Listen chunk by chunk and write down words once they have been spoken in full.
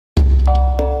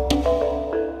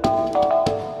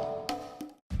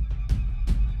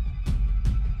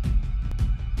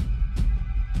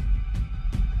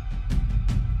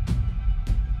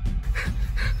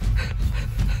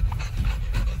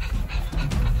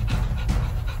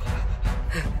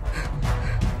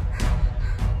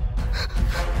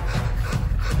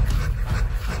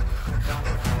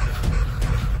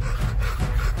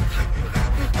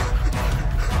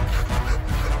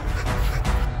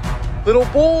Little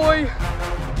boy,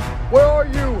 where are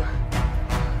you?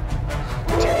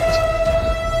 Damn it.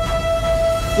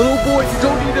 Little boy, you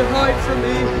don't need to hide from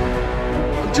me.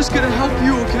 I'm just gonna help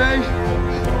you, okay?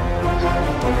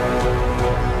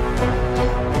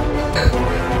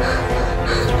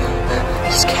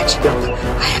 He's catching up.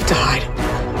 I have to hide.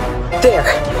 There.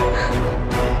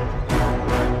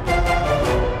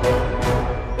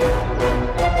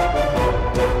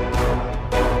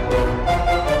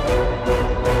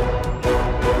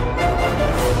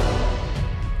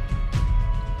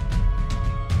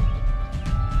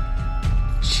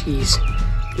 Jeez,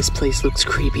 this place looks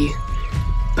creepy,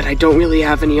 but I don't really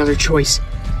have any other choice.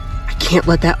 I can't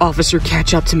let that officer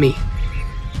catch up to me.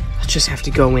 I'll just have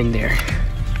to go in there.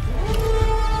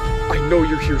 I know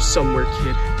you're here somewhere,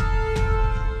 kid.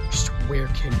 Just where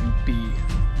can you be?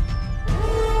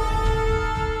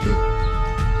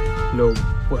 No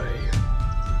way.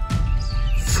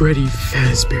 Freddy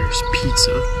Fazbear's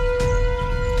Pizza.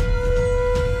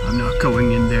 I'm not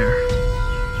going in there.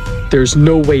 There's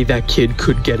no way that kid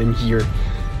could get in here.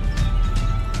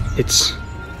 It's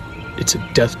a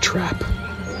death trap.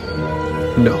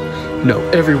 No,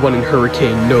 everyone in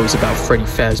Hurricane knows about Freddy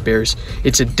Fazbear's.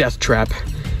 It's a death trap.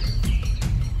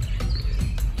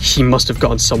 He must have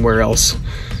gone somewhere else.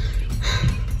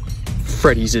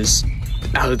 Freddy's is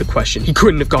out of the question. He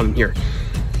couldn't have gone in here.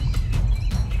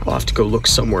 I'll have to go look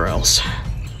somewhere else.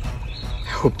 I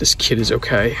hope this kid is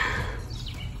okay.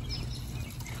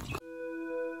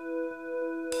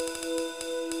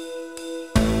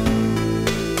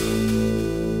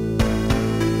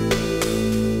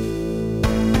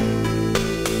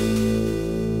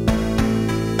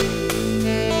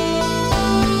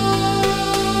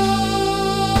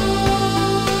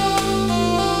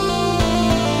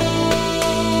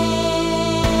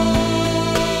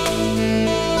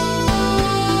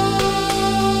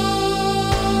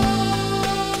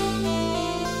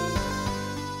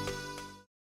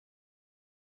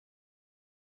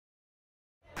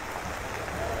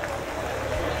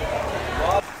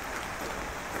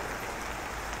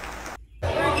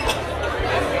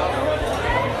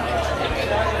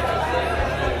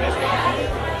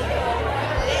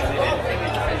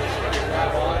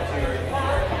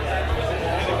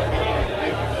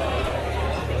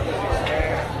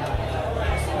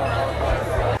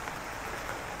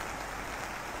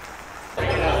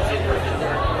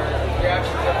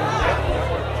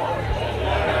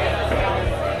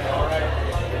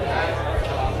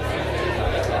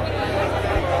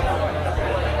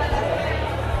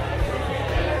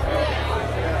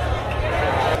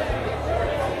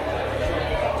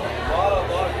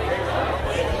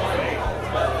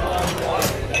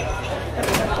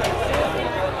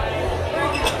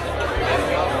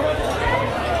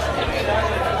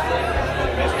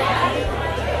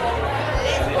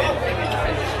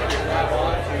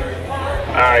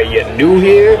 Are you new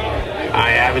here? I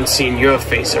haven't seen your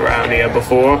face around here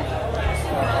before.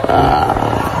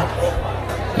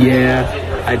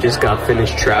 Yeah, I just got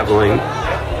finished traveling.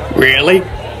 Really?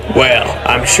 Well,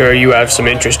 I'm sure you have some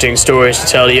interesting stories to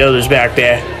tell the others back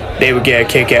there. They would get a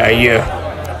kick out of you.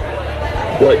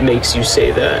 What makes you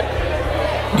say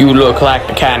that? You look like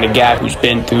the kind of guy who's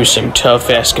been through some tough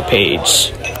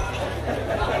escapades.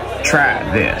 Try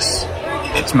this.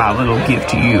 It's my little gift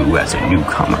to you as a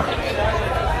newcomer.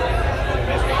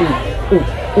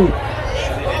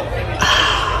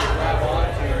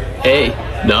 Hey,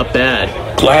 not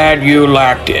bad. Glad you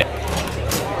liked it.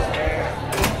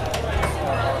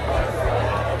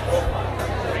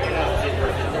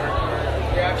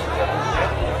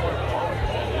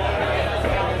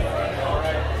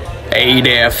 Hey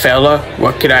there, fella.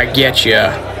 What could I get you?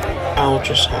 I'll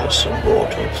just have some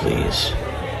water, please.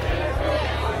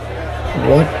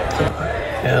 What the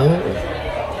hell?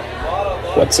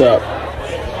 What's up?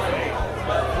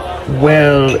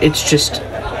 Well, it's just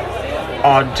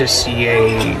odd to see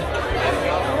a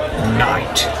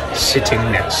knight sitting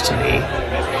next to me.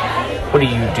 What do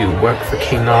you do, work for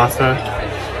King Arthur?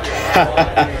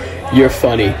 You're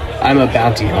funny. I'm a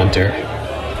bounty hunter.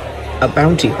 A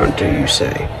bounty hunter, you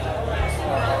say?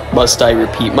 Must I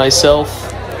repeat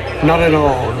myself? Not at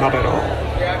all, not at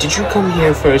all. Did you come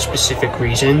here for a specific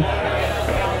reason?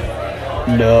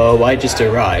 No, I just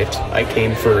arrived. I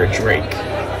came for a drink.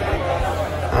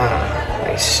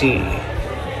 Ah, I see.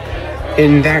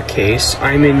 In that case,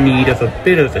 I'm in need of a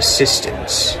bit of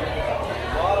assistance.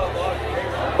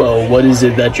 Well, what is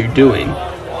it that you're doing?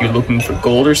 You looking for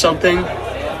gold or something?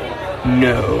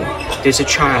 No, there's a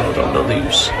child on the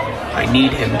loose. I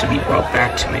need him to be brought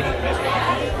back to me.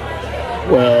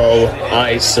 Well,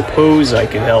 I suppose I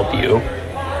can help you.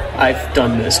 I've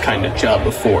done this kind of job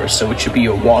before, so it should be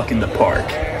a walk in the park.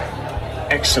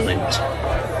 Excellent.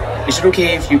 Is it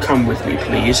okay if you come with me,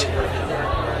 please?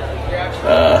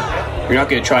 You're not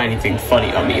gonna try anything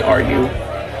funny on me, are you?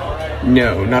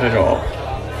 No, not at all.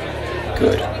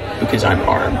 Good, because I'm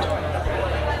armed.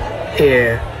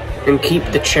 Here, and keep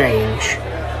the change.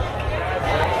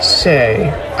 Say,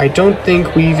 I don't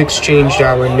think we've exchanged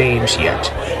our names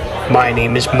yet. My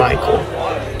name is Michael.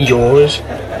 Yours?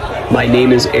 My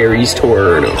name is Ares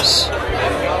Taurnos.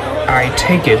 I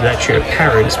take it that your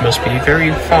parents must be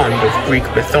very fond of Greek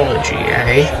mythology,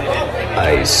 eh?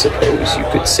 I suppose you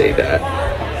could say that.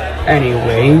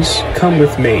 Anyways, come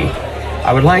with me.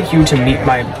 I would like you to meet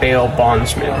my bail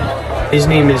bondsman. His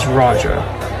name is Roger.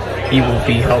 He will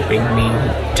be helping me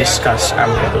discuss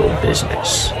our little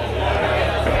business.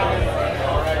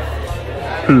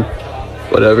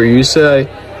 Whatever you say.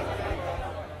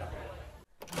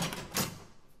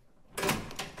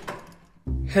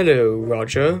 Hello,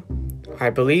 Roger. I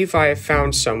believe I have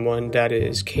found someone that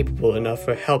is capable enough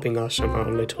of helping us on our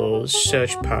little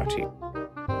search party.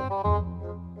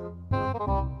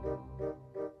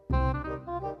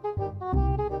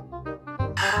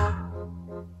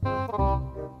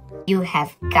 You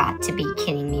have got to be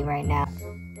kidding me right now.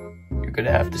 You're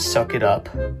gonna have to suck it up.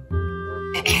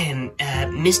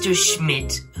 Mr.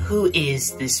 Schmidt, who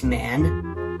is this man?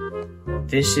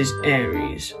 This is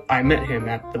Ares. I met him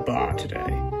at the bar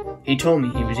today. He told me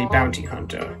he was a bounty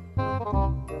hunter.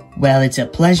 Well, it's a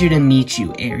pleasure to meet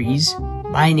you, Ares.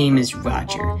 My name is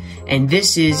Roger, and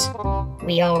this is...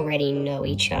 We already know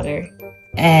each other.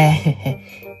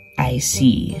 I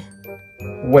see.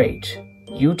 Wait,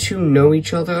 you two know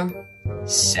each other?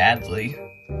 Sadly.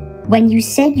 When you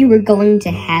said you were going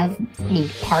to have me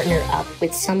partner up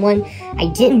with someone, I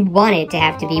didn't want it to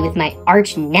have to be with my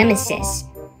arch nemesis.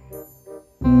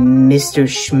 Mr.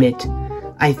 Schmidt,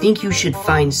 I think you should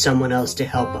find someone else to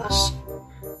help us.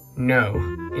 No,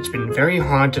 it's been very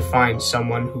hard to find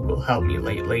someone who will help me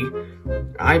lately.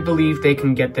 I believe they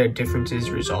can get their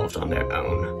differences resolved on their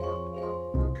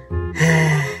own.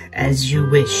 As you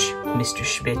wish, Mr.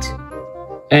 Schmidt.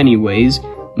 Anyways,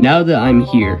 now that I'm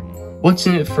here, what's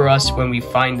in it for us when we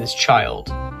find this child?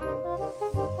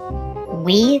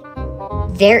 We?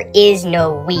 There is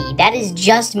no we. That is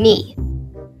just me.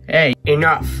 Hey,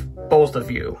 enough, both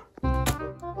of you.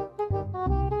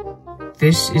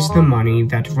 This is the money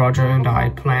that Roger and I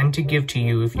plan to give to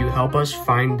you if you help us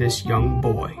find this young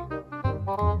boy.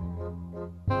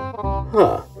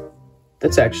 Huh.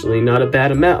 That's actually not a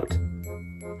bad amount.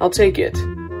 I'll take it.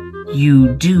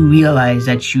 You do realize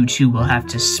that you two will have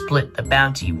to split the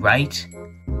bounty, right?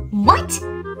 What?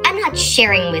 I'm not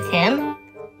sharing with him.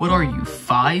 What are you,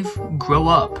 5? Grow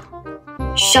up.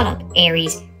 Shut up,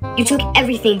 Ares. You took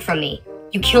everything from me.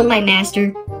 You killed my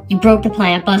master, you broke the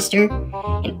Planet Buster,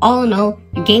 and all in all,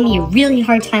 you gave me a really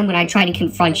hard time when I tried to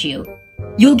confront you.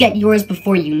 You'll get yours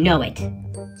before you know it.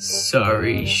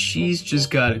 Sorry, she's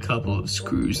just got a couple of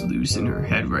screws loose in her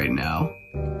head right now.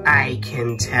 I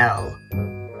can tell.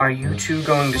 Are you two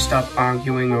going to stop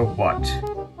arguing or what?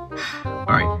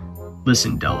 Alright,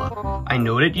 listen, Della. I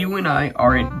know that you and I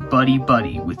aren't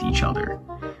buddy-buddy with each other,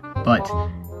 but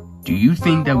do you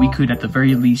think that we could at the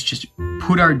very least just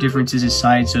put our differences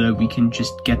aside so that we can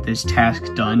just get this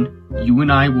task done? You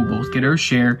and I will both get our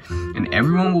share, and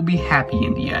everyone will be happy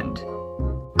in the end.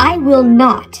 I will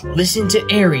not. Listen to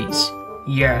Ares.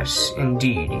 Yes,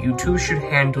 indeed. You two should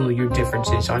handle your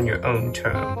differences on your own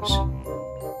terms.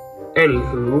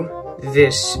 Anywho,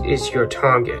 this is your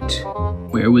target.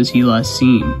 Where was he last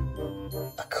seen?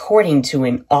 According to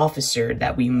an officer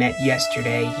that we met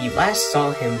yesterday, he last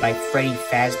saw him by Freddy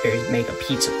Fazbear's Mega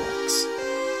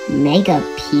Pizzaplex. Mega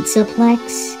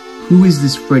Pizzaplex? Who is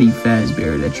this Freddy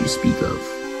Fazbear that you speak of?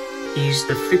 He's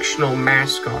the fictional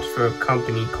mascot for a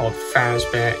company called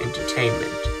Fazbear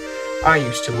Entertainment. I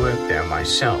used to work there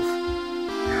myself.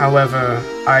 However,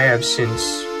 I have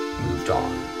since moved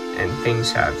on, and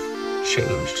things have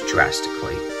changed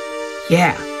drastically.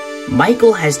 Yeah,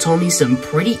 Michael has told me some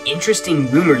pretty interesting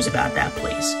rumors about that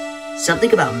place.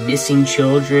 Something about missing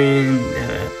children,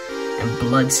 and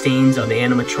bloodstains on the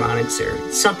animatronics,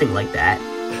 or something like that.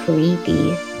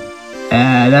 Creepy.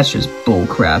 That's just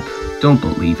bullcrap. Don't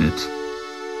believe it.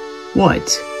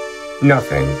 What?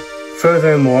 Nothing.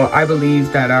 Furthermore, I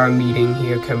believe that our meeting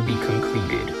here can be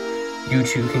concluded. You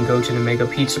two can go to the Mega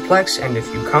Pizzaplex, and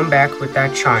if you come back with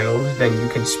that child, then you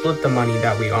can split the money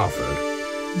that we offered.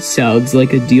 Sounds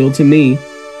like a deal to me.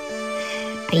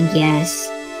 I guess.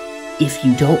 If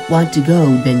you don't want to go,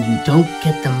 then you don't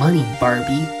get the money,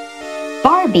 Barbie.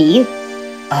 Barbie?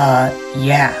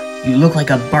 Yeah. You look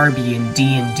like a Barbie in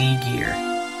D&D gear.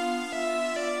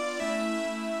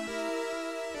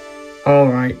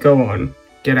 Alright, go on.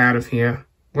 Get out of here.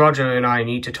 Roger and I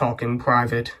need to talk in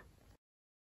private.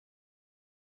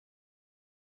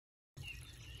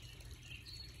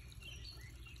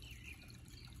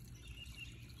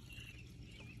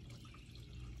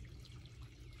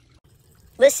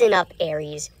 Listen up,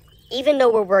 Aries. Even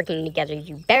though we're working together,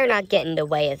 you better not get in the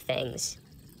way of things.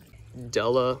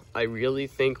 Della, I really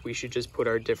think we should just put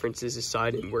our differences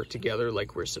aside and work together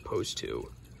like we're supposed to.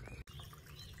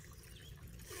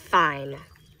 Fine.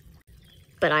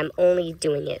 But I'm only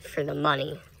doing it for the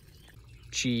money.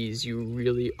 Jeez, you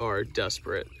really are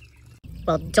desperate.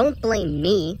 Well, don't blame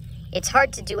me. It's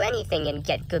hard to do anything and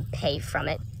get good pay from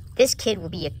it. This kid will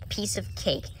be a piece of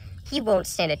cake. He won't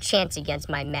stand a chance against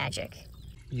my magic.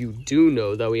 You do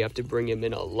know that we have to bring him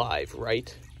in alive,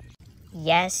 right?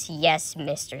 Yes,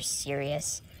 Mr.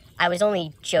 Serious. I was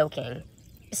only joking.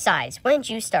 Besides, when did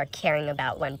you start caring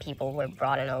about when people were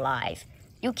brought in alive?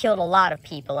 You killed a lot of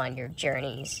people on your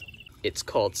journeys. It's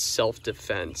called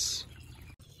self-defense.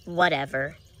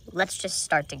 Whatever. Let's just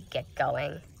start to get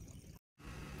going.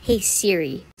 Hey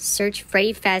Siri, search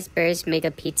Freddy Fazbear's Mega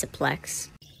Pizzaplex.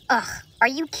 Ugh, are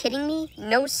you kidding me?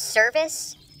 No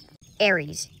service?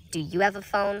 Aries, do you have a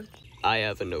phone? I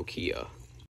have a Nokia.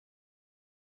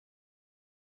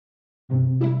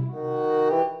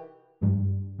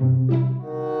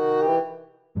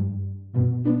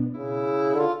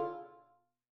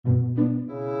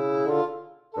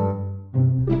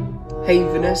 Hey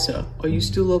Vanessa, are you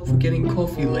still up for getting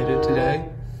coffee later today?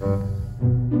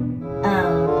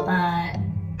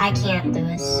 I can't,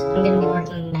 Lewis. I'm gonna be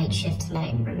working night shift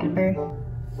tonight, remember?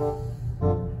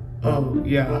 Oh,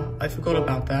 yeah, I forgot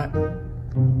about that.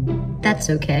 That's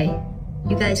okay.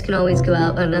 You guys can always go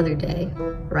out another day.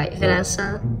 Right,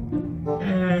 Vanessa?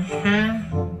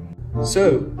 Mm-hmm.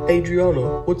 So,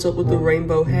 Adriana, what's up with the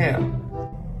rainbow hair?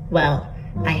 Well,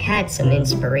 I had some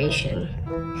inspiration.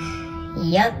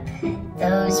 Yup,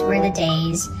 those were the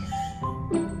days.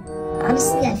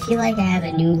 Honestly, I feel like I have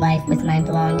a new life with my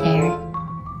blonde hair.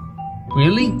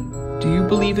 Really? Do you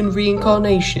believe in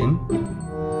reincarnation?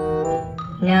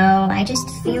 No, I just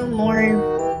feel more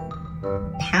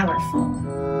powerful.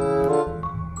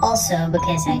 Also,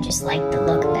 because I just like the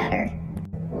look better.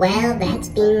 Well, that's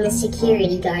being the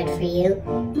security guard for you.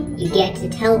 You get to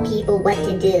tell people what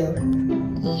to do.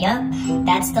 Yup,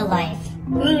 that's the life.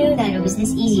 Who knew that it was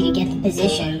this easy to get the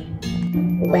position?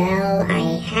 Well,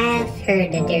 I have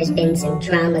heard that there's been some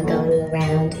drama going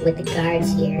around with the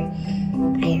guards here.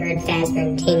 I heard Fazbear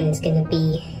Entertainment is going to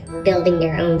be building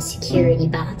their own security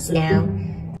bots now.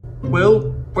 Well,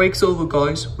 break's over,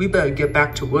 guys. We better get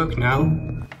back to work now.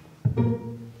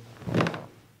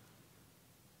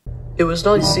 It was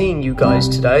nice seeing you guys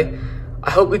today.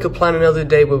 I hope we could plan another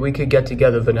day where we could get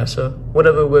together, Vanessa.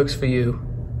 Whatever works for you.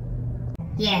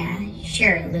 Yeah,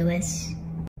 sure, Lewis.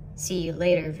 See you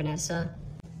later, Vanessa.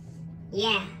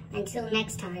 Yeah, until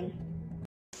next time.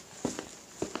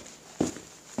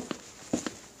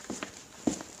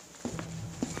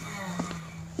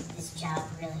 This job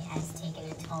really has taken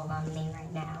a toll on me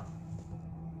right now.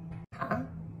 Huh?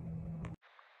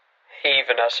 Hey,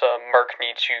 Vanessa, Mark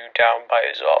needs you down by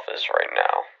his office right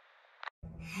now.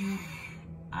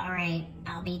 Alright,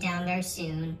 I'll be down there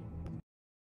soon.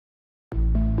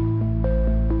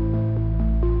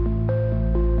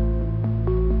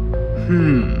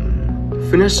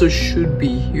 Vanessa should be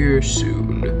here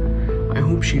soon. I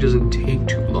hope she doesn't take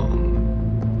too long.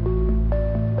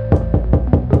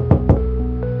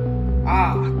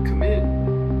 Ah, come in.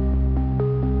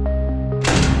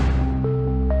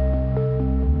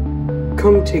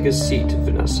 Come take a seat,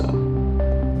 Vanessa.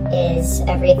 Is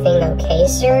everything okay,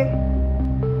 sir?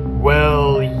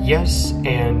 Well, yes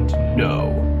and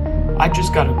no. I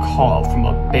just got a call from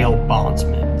a bail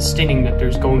bondsman stating that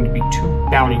there's going to be 2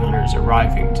 bounty hunters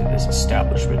arriving to this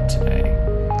establishment today.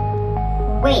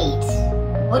 Wait,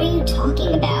 what are you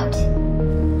talking about?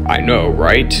 I know,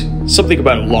 right? Something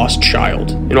about a lost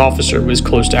child. An officer was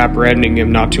close to apprehending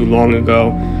him not too long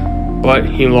ago, but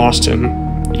he lost him.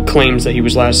 He claims that he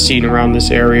was last seen around this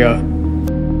area.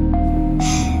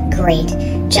 Great,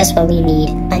 just what we need.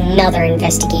 Another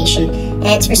investigation, and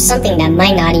it's for something that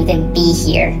might not even be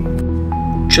here.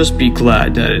 Just be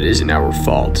glad that it isn't our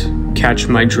fault. Catch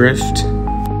my drift?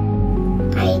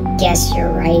 I guess you're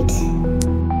right.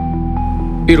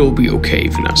 It'll be okay,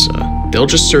 Vanessa. They'll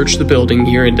just search the building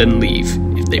here and then leave.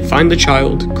 If they find the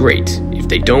child, great. If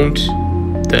they don't,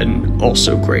 then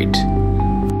also great.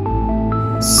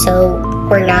 So,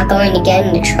 we're not going to get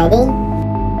into trouble?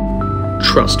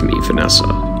 Trust me, Vanessa.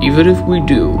 Even if we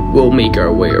do, we'll make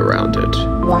our way around it.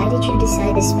 Why did you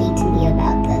decide to speak to me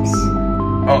about this?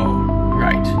 Oh,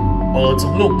 right. Well, it's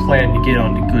a little plan to get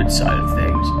on the good side of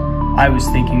things. I was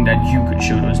thinking that you could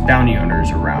show those bounty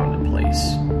hunters around the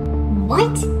place.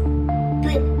 What?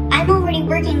 But I'm already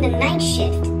working the night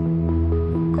shift.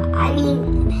 I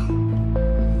mean,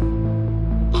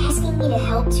 asking me to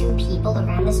help 2 people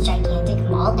around this gigantic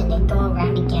mall and then go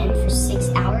around again for 6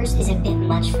 hours is a bit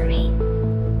much for me.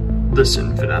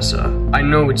 Listen, Vanessa, I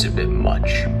know it's a bit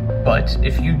much, but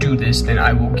if you do this, then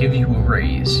I will give you a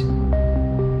raise.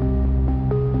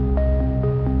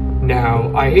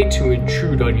 Now, I hate to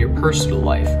intrude on your personal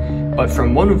life, but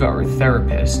from one of our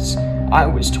therapists, I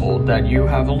was told that you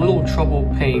have a little trouble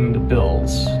paying the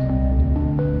bills.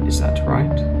 Is that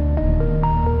right?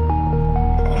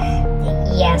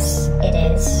 Yes, it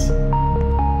is.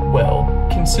 Well,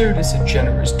 consider this a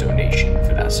generous donation,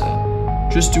 Vanessa.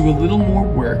 Just do a little more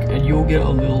work and you'll get a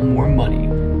little more money.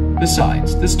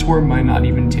 Besides, this tour might not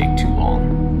even take too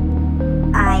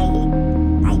long.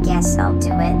 I guess I'll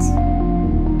do it.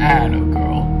 Atta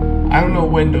girl. I don't know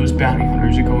when those bounty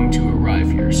hunters are going to arrive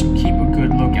here, so keep a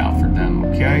good lookout for them,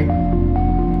 okay?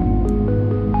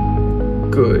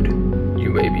 Good. You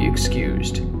may be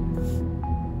excused.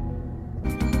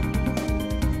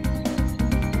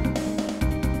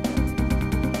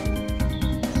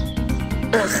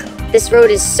 Ugh, this road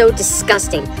is so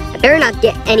disgusting. I better not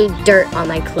get any dirt on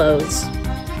my clothes.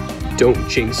 Don't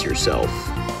jinx yourself.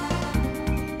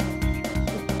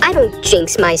 I don't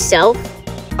jinx myself.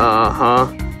 Uh-huh.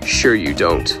 Sure you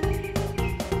don't.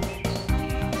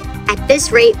 At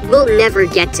this rate, we'll never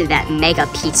get to that mega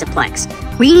pizzaplex.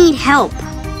 We need help.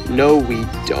 No, we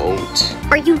don't.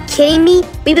 Are you kidding me?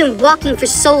 We've been walking for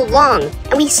so long,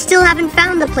 and we still haven't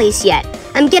found the place yet.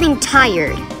 I'm getting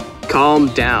tired. Calm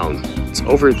down. It's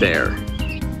over there.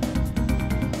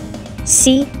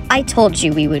 See? I told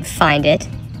you we would find it.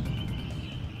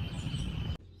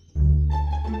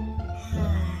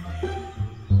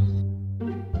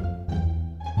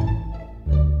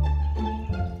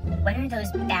 When are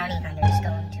those bounty hunters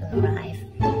going to arrive?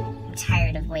 I'm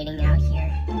tired of waiting out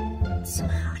here. It's so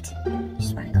hot. I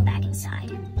just want to go back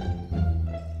inside.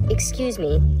 Excuse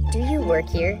me, do you work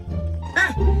here?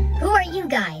 Who are you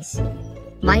guys?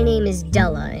 My name is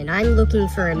Della, and I'm looking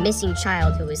for a missing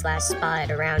child who was last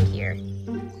spotted around here.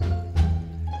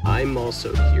 I'm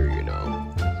also here, you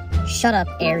know. Shut up,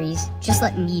 Aries. Just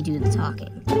let me do the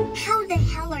talking. How the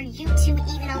hell are you two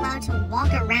even allowed to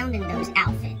walk around in those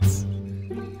outfits?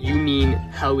 You mean,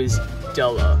 how is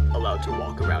Della allowed to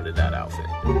walk around in that outfit?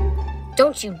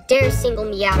 Don't you dare single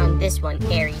me out on this one,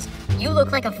 Aries. You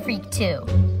look like a freak, too.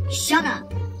 Shut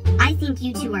up. I think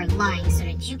you two are lying so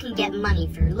that you can get money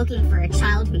for looking for a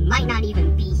child who might not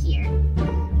even be here.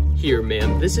 Here,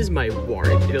 ma'am, this is my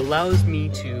warrant. It allows me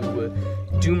to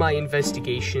do my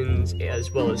investigations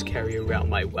as well as carry around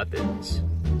my weapons.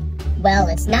 Well,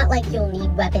 it's not like you'll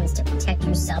need weapons to protect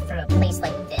yourself from a place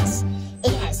like this.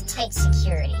 It has tight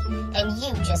security, and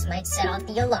you just might set off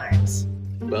the alarms.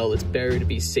 Well, it's better to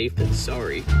be safe than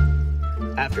sorry.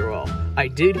 After all, I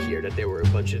did hear that there were a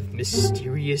bunch of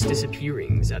mysterious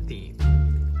disappearings at the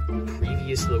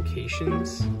previous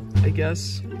locations, I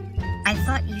guess. I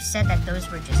thought you said that those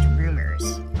were just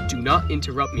rumors. Do not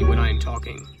interrupt me when I am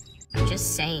talking. I'm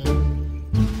just saying.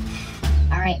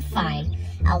 Alright, fine.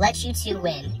 I'll let you two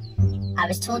in. I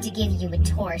was told to give you a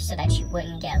tour so that you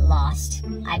wouldn't get lost.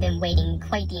 I've been waiting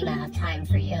quite the amount of time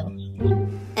for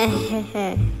you.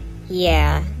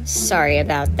 Yeah, sorry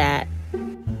about that.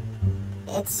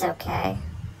 It's okay.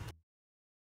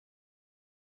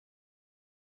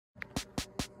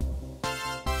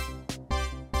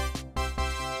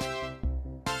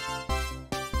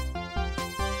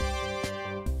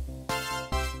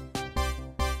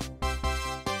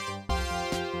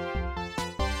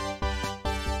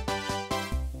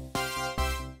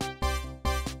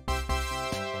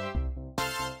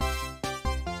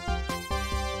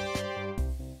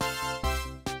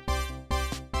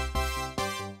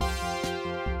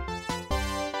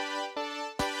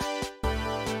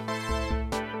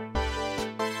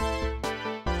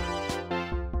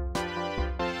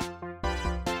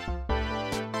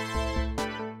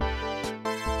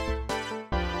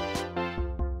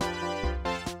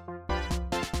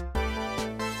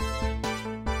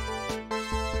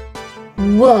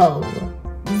 Whoa,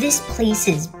 this place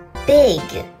is big.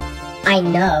 I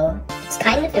know. It's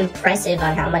kind of impressive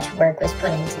on how much work was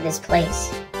put into this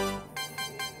place.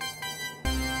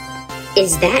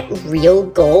 Is that real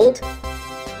gold?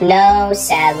 No,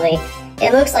 sadly.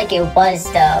 It looks like it was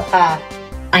though, huh?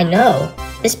 I know.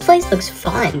 This place looks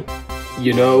fun.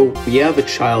 You know, we have a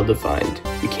child to find.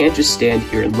 We can't just stand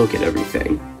here and look at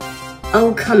everything.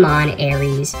 Oh, come on,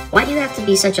 Aries. Why do you have to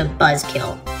be such a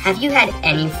buzzkill? Have you had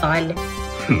any fun?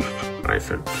 I've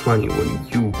had plenty when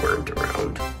you weren't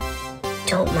around.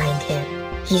 Don't mind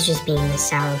him. He's just being the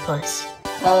sourpuss.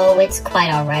 Oh, it's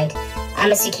quite alright.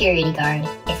 I'm a security guard.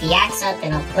 If he acts up,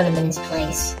 then I'll put him in his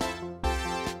place.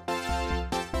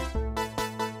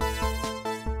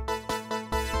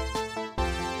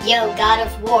 Yo, God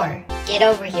of War, get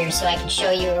over here so I can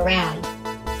show you around.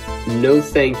 No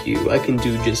thank you, I can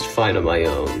do just fine on my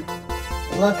own.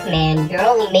 Look, man, you're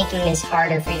only making this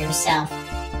harder for yourself.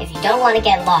 If you don't want to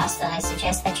get lost, then I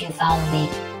suggest that you follow me.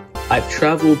 I've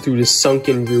traveled through the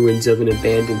sunken ruins of an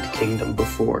abandoned kingdom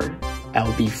before.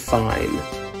 I'll be fine.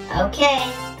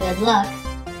 Okay, good luck.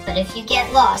 But if you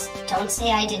get lost, don't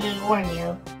say I didn't warn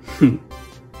you.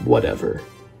 Whatever.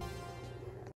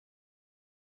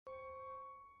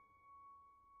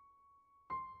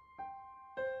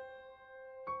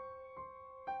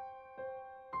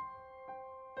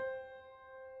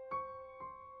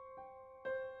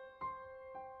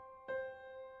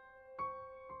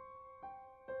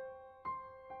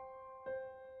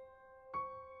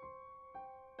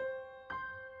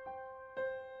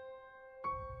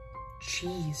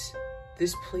 Jeez,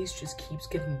 this place just keeps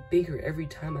getting bigger every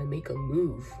time I make a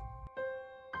move.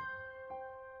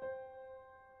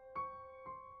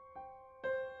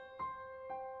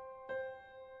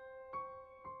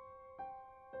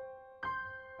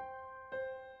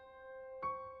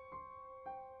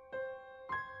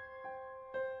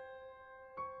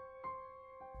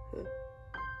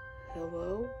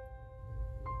 Hello?